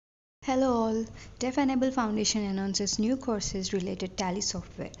Hello all, Deaf Enable Foundation announces new courses related Tally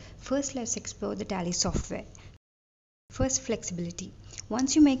software. First, let's explore the Tally software. First, flexibility.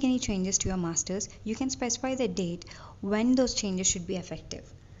 Once you make any changes to your masters, you can specify the date when those changes should be effective.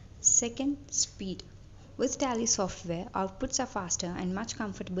 Second, speed. With Tally software, outputs are faster and much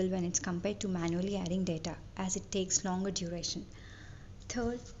comfortable when it's compared to manually adding data, as it takes longer duration.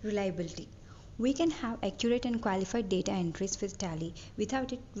 Third, reliability. We can have accurate and qualified data entries with Tally.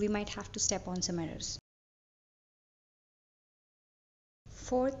 Without it, we might have to step on some errors.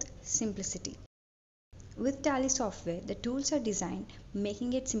 Fourth, simplicity. With Tally software, the tools are designed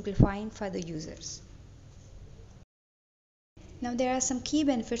making it simplifying for the users. Now there are some key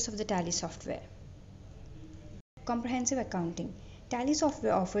benefits of the Tally software. Comprehensive accounting. Tally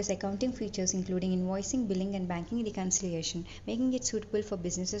software offers accounting features including invoicing, billing, and banking reconciliation, making it suitable for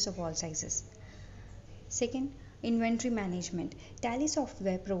businesses of all sizes. Second, inventory management. Tally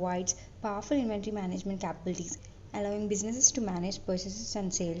software provides powerful inventory management capabilities, allowing businesses to manage purchases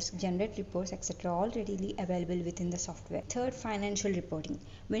and sales, generate reports, etc., all readily available within the software. Third, financial reporting.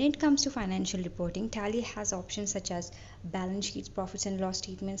 When it comes to financial reporting, Tally has options such as balance sheets, profits and loss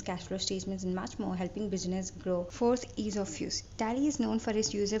statements, cash flow statements, and much more, helping business grow. Fourth, ease of use. Tally is known for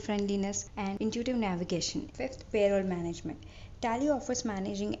its user friendliness and intuitive navigation. Fifth, payroll management. Tally offers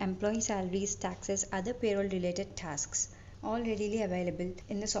managing employee salaries, taxes, other payroll related tasks, all readily available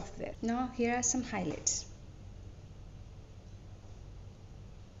in the software. Now, here are some highlights.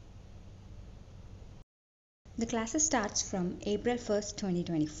 The classes starts from April 1st,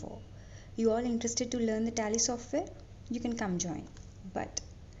 2024. You all interested to learn the Tally software? You can come join. But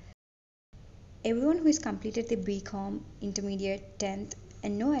everyone who has completed the BCom, Intermediate, 10th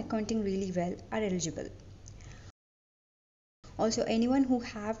and know accounting really well are eligible. Also, anyone who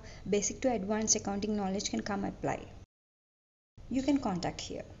have basic to advanced accounting knowledge can come apply. You can contact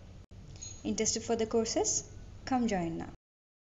here. Interested for the courses? Come join now.